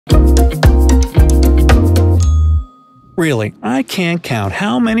Really, I can't count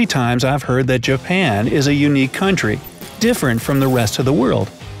how many times I've heard that Japan is a unique country, different from the rest of the world.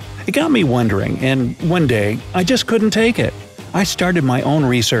 It got me wondering, and one day, I just couldn't take it. I started my own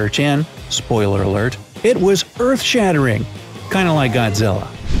research and, spoiler alert, it was earth-shattering. Kinda like Godzilla.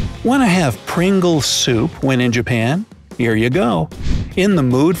 Wanna have Pringles soup when in Japan? Here you go. In the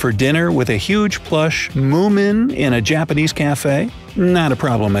mood for dinner with a huge Plush Moomin in a Japanese cafe? Not a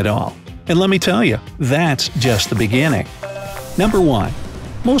problem at all. And let me tell you, that's just the beginning. Number 1.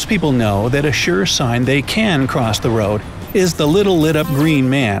 Most people know that a sure sign they can cross the road is the little lit-up green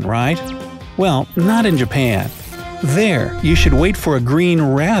man, right? Well, not in Japan. There, you should wait for a green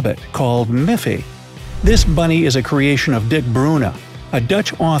rabbit called Miffy. This bunny is a creation of Dick Bruna, a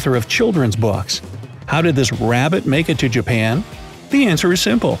Dutch author of children's books. How did this rabbit make it to Japan? The answer is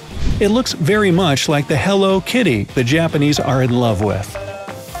simple. It looks very much like the Hello Kitty the Japanese are in love with.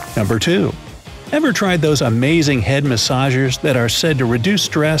 Number 2. Ever tried those amazing head massagers that are said to reduce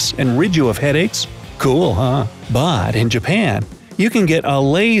stress and rid you of headaches? Cool, huh? But in Japan, you can get a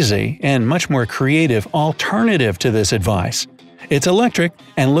lazy and much more creative alternative to this advice. It's electric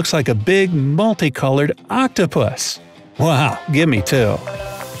and looks like a big multicolored octopus. Wow, give me 2.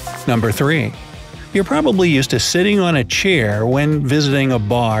 Number 3. You're probably used to sitting on a chair when visiting a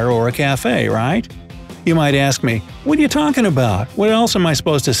bar or a cafe, right? You might ask me, what are you talking about? What else am I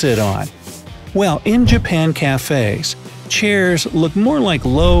supposed to sit on? Well, in Japan cafes, chairs look more like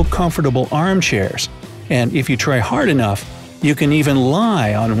low, comfortable armchairs, and if you try hard enough, you can even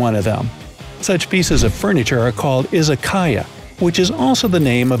lie on one of them. Such pieces of furniture are called Izakaya, which is also the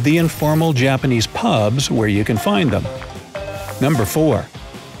name of the informal Japanese pubs where you can find them. Number 4.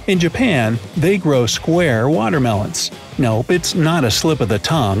 In Japan, they grow square watermelons. Nope, it's not a slip of the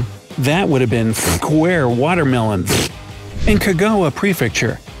tongue. That would have been square watermelon. In Kagawa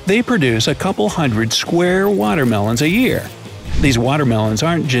Prefecture, they produce a couple hundred square watermelons a year. These watermelons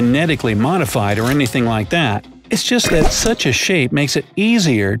aren't genetically modified or anything like that. It's just that such a shape makes it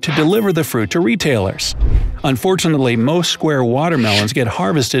easier to deliver the fruit to retailers. Unfortunately, most square watermelons get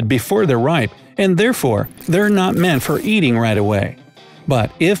harvested before they're ripe, and therefore, they're not meant for eating right away.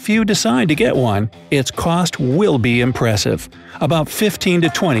 But if you decide to get one, its cost will be impressive – about $15 to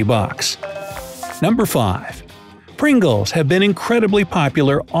 $20. Number 5. Pringles have been incredibly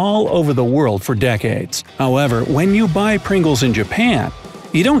popular all over the world for decades. However, when you buy Pringles in Japan,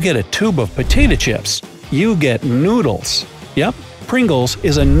 you don't get a tube of potato chips. You get noodles. Yep, Pringles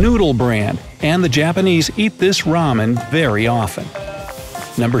is a noodle brand, and the Japanese eat this ramen very often.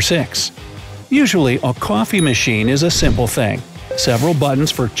 Number 6. Usually, a coffee machine is a simple thing. Several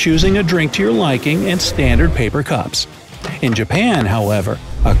buttons for choosing a drink to your liking and standard paper cups. In Japan, however,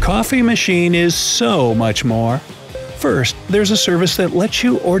 a coffee machine is so much more. First, there's a service that lets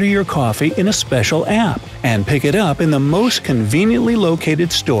you order your coffee in a special app and pick it up in the most conveniently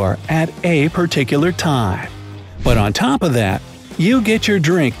located store at a particular time. But on top of that, you get your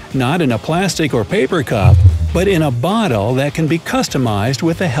drink not in a plastic or paper cup, but in a bottle that can be customized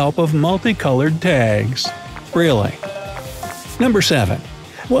with the help of multicolored tags. Really. Number 7.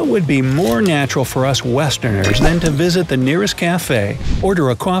 What would be more natural for us Westerners than to visit the nearest cafe, order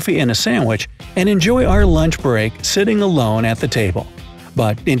a coffee and a sandwich, and enjoy our lunch break sitting alone at the table?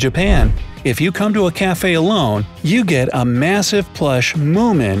 But in Japan, if you come to a cafe alone, you get a massive Plush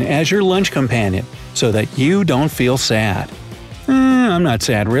Moomin as your lunch companion, so that you don't feel sad. I'm not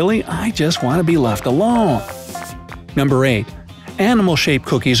sad really, I just want to be left alone. Number 8. Animal-shaped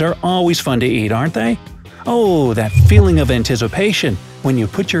cookies are always fun to eat, aren't they? Oh, that feeling of anticipation when you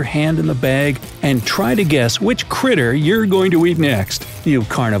put your hand in the bag and try to guess which critter you're going to eat next, you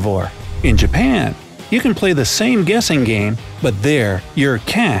carnivore. In Japan, you can play the same guessing game, but there, your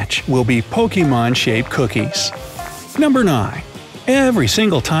catch will be Pokemon-shaped cookies. Number 9. Every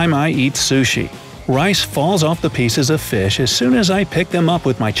single time I eat sushi, rice falls off the pieces of fish as soon as I pick them up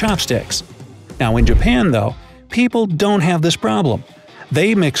with my chopsticks. Now in Japan, though, people don't have this problem.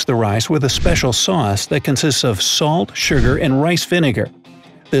 They mix the rice with a special sauce that consists of salt, sugar, and rice vinegar.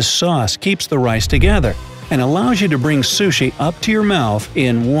 This sauce keeps the rice together and allows you to bring sushi up to your mouth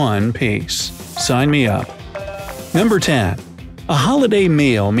in one piece. Sign me up. Number 10. A holiday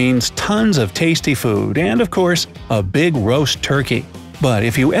meal means tons of tasty food and, of course, a big roast turkey. But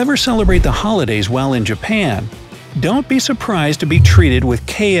if you ever celebrate the holidays while in Japan, don't be surprised to be treated with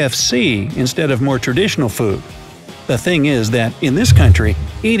KFC instead of more traditional food. The thing is that in this country,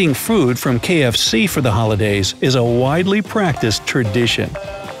 eating food from KFC for the holidays is a widely practiced tradition.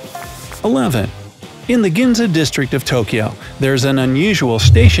 11. In the Ginza district of Tokyo, there's an unusual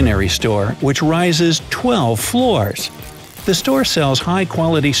stationery store which rises 12 floors. The store sells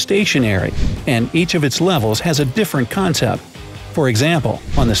high-quality stationery, and each of its levels has a different concept. For example,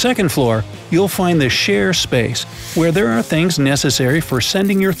 on the second floor, you'll find the share space, where there are things necessary for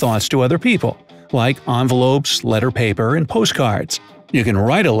sending your thoughts to other people, like envelopes, letter paper, and postcards. You can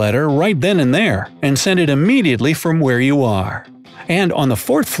write a letter right then and there, and send it immediately from where you are. And on the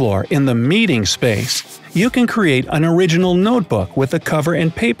fourth floor, in the meeting space, you can create an original notebook with the cover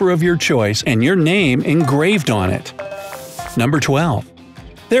and paper of your choice and your name engraved on it. Number 12.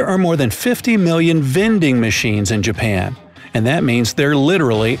 There are more than 50 million vending machines in Japan, and that means they're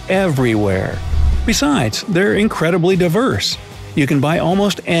literally everywhere. Besides, they're incredibly diverse. You can buy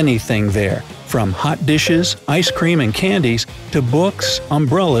almost anything there, from hot dishes, ice cream and candies, to books,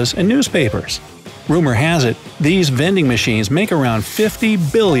 umbrellas, and newspapers. Rumor has it, these vending machines make around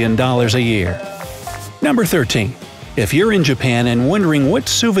 $50 billion a year. Number 13. If you're in Japan and wondering what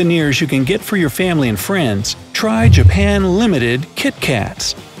souvenirs you can get for your family and friends, try Japan Limited Kit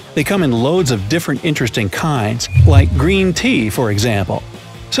Kats. They come in loads of different interesting kinds, like green tea for example.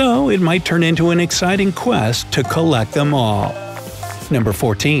 So it might turn into an exciting quest to collect them all. Number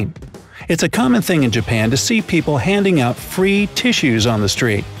 14. It's a common thing in Japan to see people handing out free tissues on the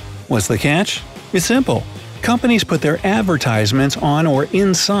street. What's the catch? It's simple. Companies put their advertisements on or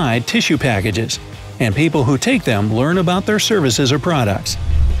inside tissue packages, and people who take them learn about their services or products.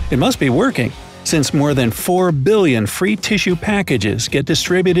 It must be working, since more than 4 billion free tissue packages get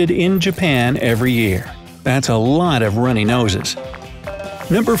distributed in Japan every year. That's a lot of runny noses.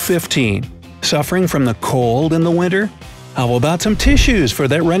 Number 15. Suffering from the cold in the winter? How about some tissues for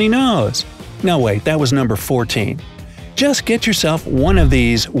that runny nose? No wait, that was number 14. Just get yourself one of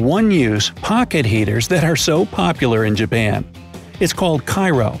these one-use pocket heaters that are so popular in Japan. It's called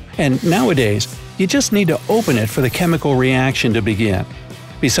Cairo, and nowadays, you just need to open it for the chemical reaction to begin.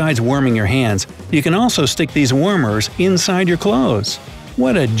 Besides warming your hands, you can also stick these warmers inside your clothes.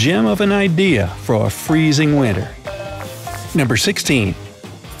 What a gem of an idea for a freezing winter. Number 16.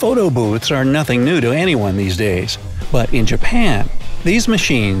 Photo booths are nothing new to anyone these days, but in Japan, these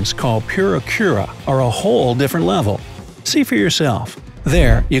machines, called Purokura, are a whole different level. See for yourself.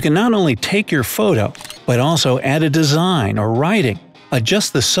 There, you can not only take your photo, but also add a design or writing,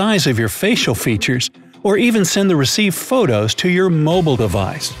 adjust the size of your facial features, or even send the received photos to your mobile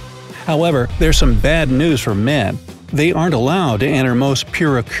device. However, there's some bad news for men. They aren't allowed to enter most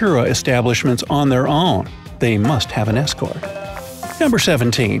Purokura establishments on their own. They must have an escort. Number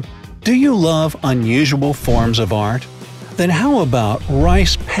 17. Do you love unusual forms of art? Then how about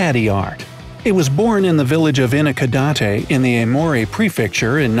rice paddy art? It was born in the village of Inakadate in the Aomori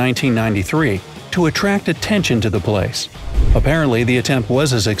Prefecture in 1993 to attract attention to the place. Apparently, the attempt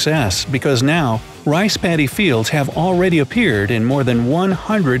was a success because now rice paddy fields have already appeared in more than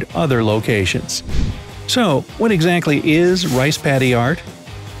 100 other locations. So, what exactly is rice paddy art?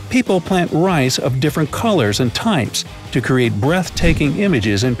 People plant rice of different colors and types to create breathtaking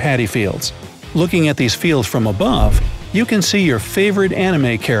images in paddy fields. Looking at these fields from above, you can see your favorite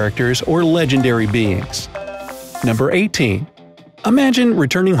anime characters or legendary beings. Number 18. Imagine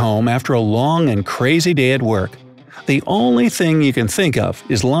returning home after a long and crazy day at work. The only thing you can think of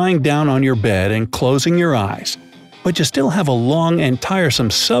is lying down on your bed and closing your eyes. But you still have a long and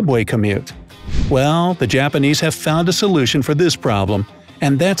tiresome subway commute. Well, the Japanese have found a solution for this problem,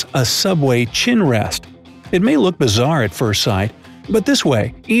 and that's a subway chin rest. It may look bizarre at first sight, but this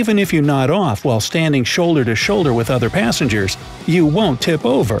way, even if you nod off while standing shoulder to shoulder with other passengers, you won't tip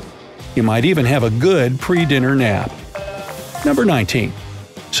over. You might even have a good pre-dinner nap. Number 19.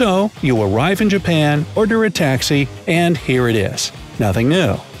 So, you arrive in Japan, order a taxi, and here it is. Nothing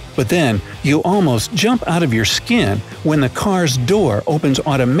new. But then, you almost jump out of your skin when the car's door opens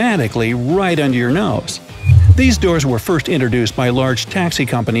automatically right under your nose. These doors were first introduced by large taxi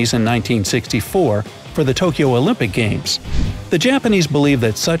companies in 1964 for the Tokyo Olympic Games. The Japanese believed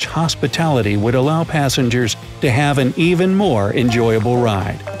that such hospitality would allow passengers to have an even more enjoyable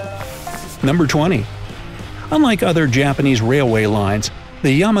ride. Number 20. Unlike other Japanese railway lines,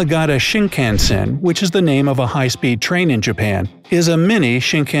 the Yamagata Shinkansen, which is the name of a high-speed train in Japan, is a mini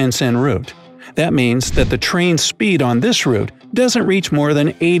Shinkansen route. That means that the train's speed on this route doesn't reach more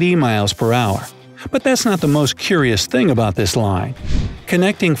than 80 miles per hour. But that's not the most curious thing about this line.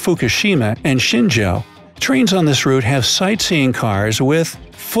 Connecting Fukushima and Shinjo, trains on this route have sightseeing cars with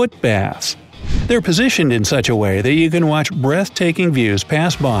foot baths. They're positioned in such a way that you can watch breathtaking views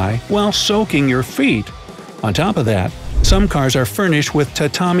pass by while soaking your feet. On top of that, some cars are furnished with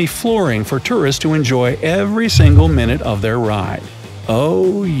tatami flooring for tourists to enjoy every single minute of their ride.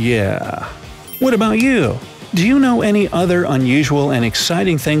 Oh yeah! What about you? Do you know any other unusual and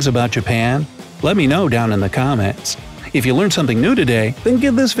exciting things about Japan? Let me know down in the comments. If you learned something new today, then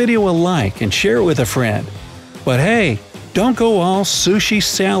give this video a like and share it with a friend. But hey, don't go all Sushi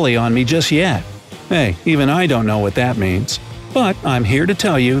Sally on me just yet. Hey, even I don't know what that means. But I'm here to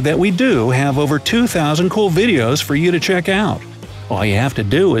tell you that we do have over 2,000 cool videos for you to check out. All you have to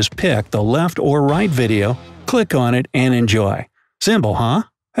do is pick the left or right video, click on it, and enjoy. Simple, huh?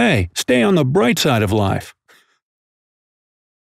 Hey, stay on the bright side of life.